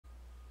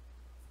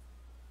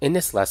In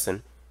this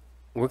lesson,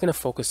 we're going to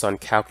focus on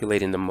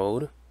calculating the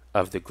mode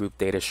of the group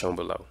data shown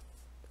below.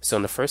 So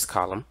in the first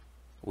column,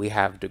 we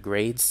have the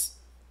grades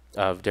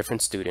of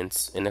different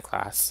students in the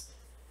class.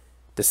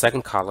 The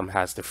second column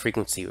has the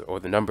frequency or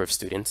the number of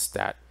students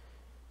that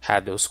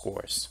had those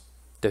scores.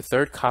 The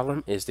third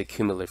column is the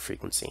cumulative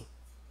frequency.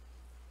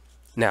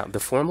 Now, the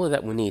formula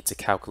that we need to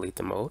calculate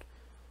the mode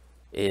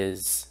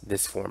is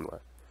this formula.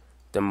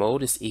 The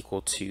mode is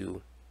equal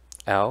to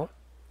L.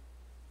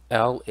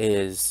 L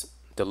is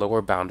the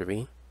lower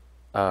boundary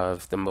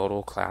of the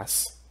modal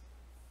class,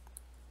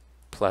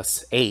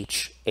 plus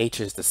H. H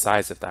is the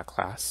size of that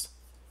class,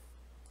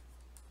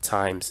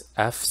 times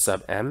F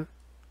sub M.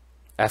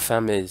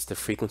 Fm is the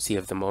frequency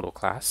of the modal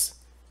class,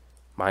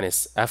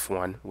 minus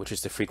F1, which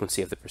is the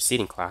frequency of the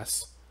preceding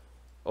class,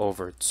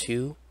 over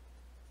 2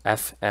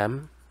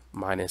 Fm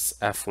minus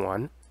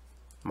F1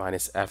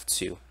 minus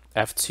F2.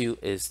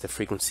 F2 is the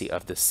frequency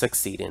of the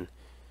succeeding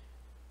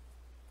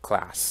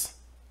class.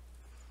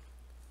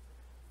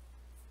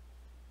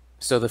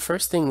 So the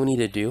first thing we need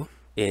to do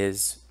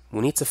is we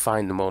need to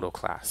find the modal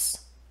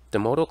class. The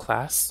modal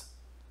class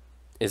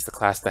is the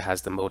class that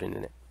has the mode in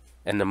it,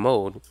 and the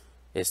mode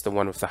is the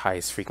one with the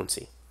highest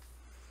frequency.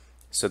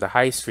 So the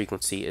highest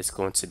frequency is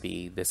going to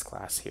be this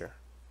class here.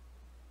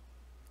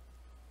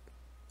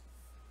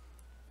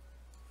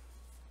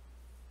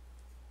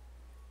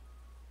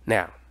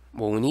 Now,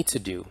 what we need to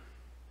do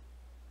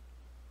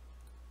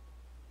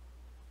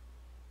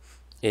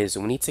is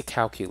we need to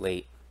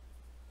calculate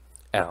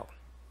L,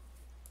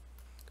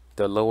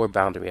 the lower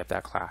boundary of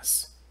that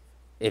class.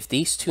 If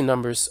these two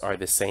numbers are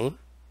the same,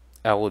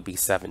 L would be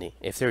 70.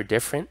 If they're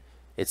different,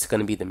 it's going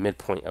to be the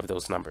midpoint of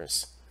those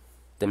numbers.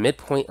 The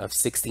midpoint of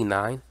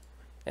 69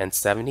 and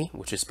 70,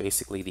 which is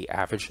basically the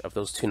average of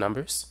those two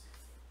numbers,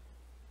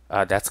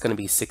 that's going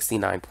to be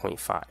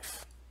 69.5.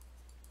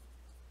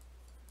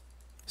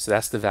 So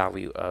that's the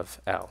value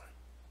of L.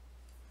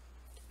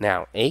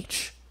 Now,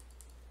 H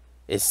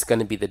is going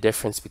to be the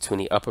difference between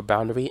the upper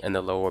boundary and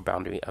the lower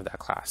boundary of that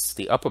class.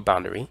 The upper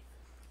boundary,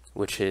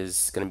 which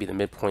is going to be the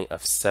midpoint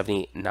of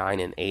 79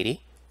 and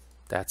 80,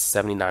 that's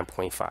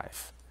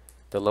 79.5.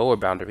 The lower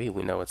boundary,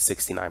 we know it's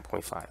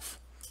 69.5.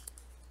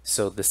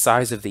 So the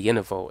size of the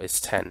interval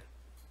is 10.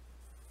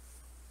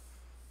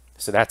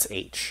 So that's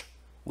H.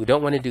 We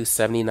don't want to do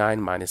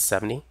 79 minus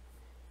 70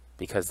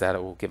 because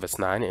that will give us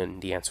 9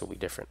 and the answer will be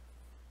different.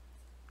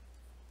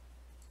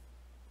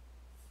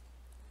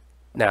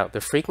 Now,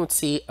 the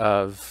frequency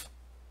of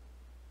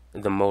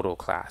the modal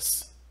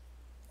class,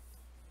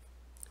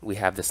 we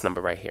have this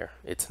number right here.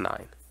 It's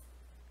 9.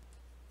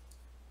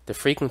 The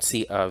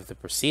frequency of the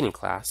preceding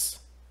class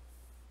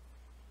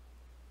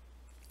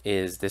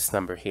is this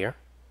number here,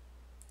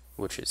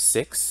 which is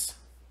 6.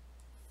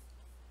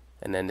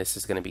 And then this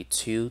is going to be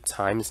 2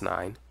 times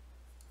 9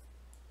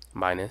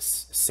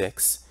 minus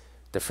 6.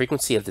 The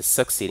frequency of the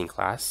succeeding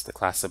class, the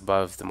class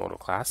above the modal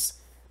class,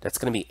 that's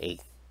going to be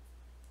 8.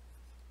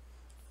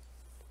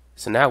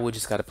 So now we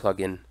just got to plug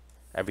in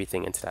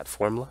everything into that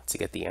formula to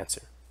get the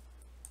answer.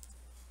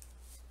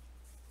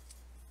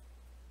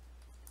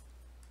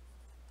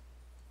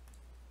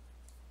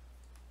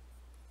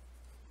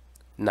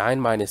 Nine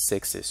minus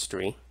 6 is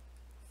 3.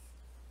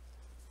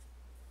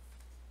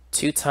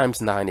 2 times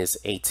 9 is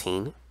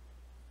 18.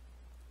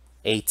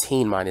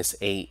 18 minus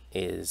 8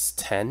 is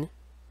 10.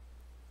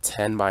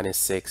 10 minus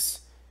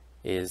 6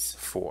 is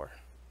 4.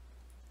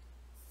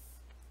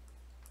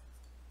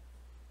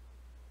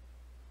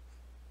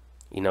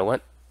 You know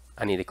what?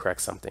 I need to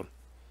correct something.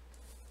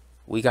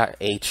 We got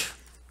H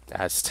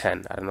as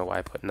 10. I don't know why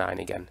I put 9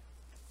 again.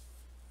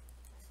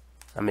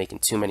 I'm making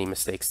too many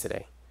mistakes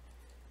today.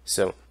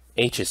 So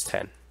H is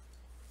 10.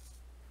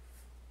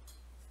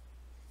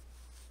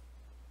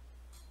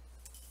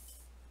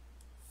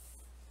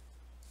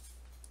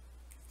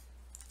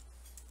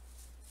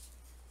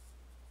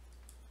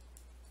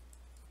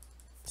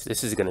 So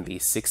this is going to be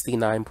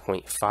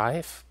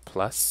 69.5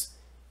 plus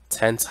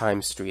 10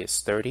 times 3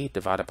 is 30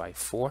 divided by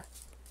 4.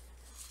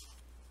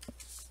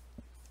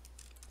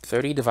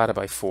 30 divided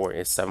by 4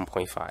 is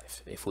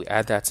 7.5. If we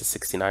add that to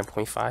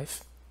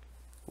 69.5,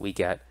 we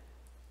get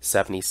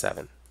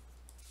 77.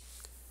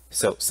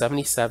 So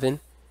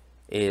 77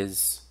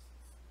 is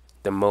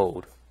the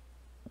mode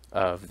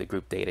of the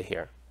group data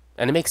here.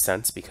 And it makes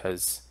sense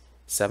because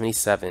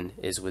 77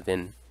 is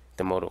within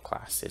the modal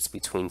class. It's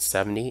between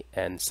 70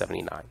 and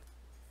 79.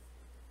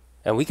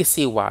 And we can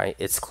see why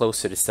it's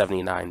closer to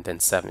 79 than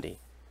 70.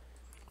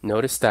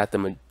 Notice that the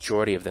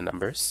majority of the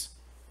numbers,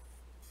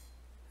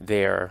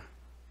 they're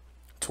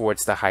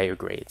towards the higher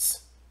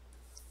grades.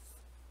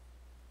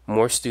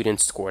 More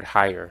students scored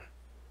higher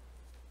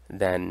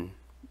than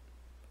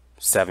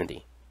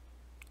 70.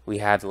 We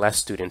had less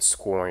students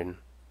scoring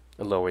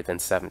lower than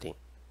 70.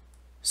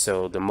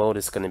 So the mode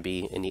is going to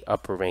be in the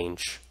upper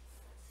range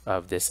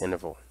of this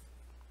interval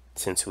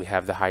since we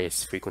have the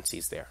highest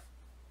frequencies there.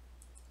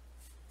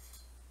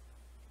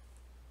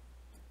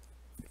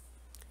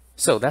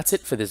 So that's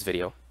it for this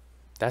video.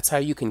 That's how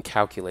you can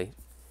calculate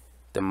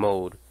the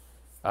mode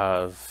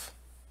of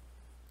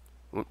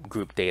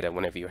group data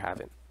whenever you have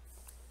it.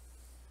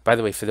 By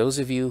the way, for those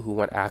of you who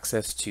want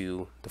access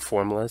to the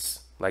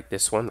formulas like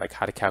this one, like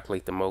how to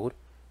calculate the mode,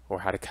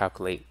 or how to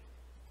calculate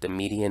the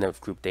median of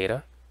group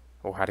data,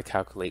 or how to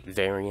calculate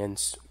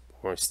variance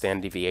or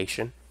standard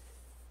deviation,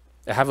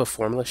 I have a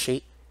formula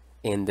sheet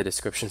in the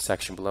description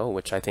section below,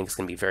 which I think is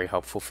going to be very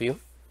helpful for you.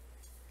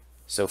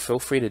 So feel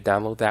free to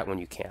download that when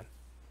you can.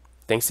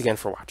 Thanks again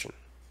for watching.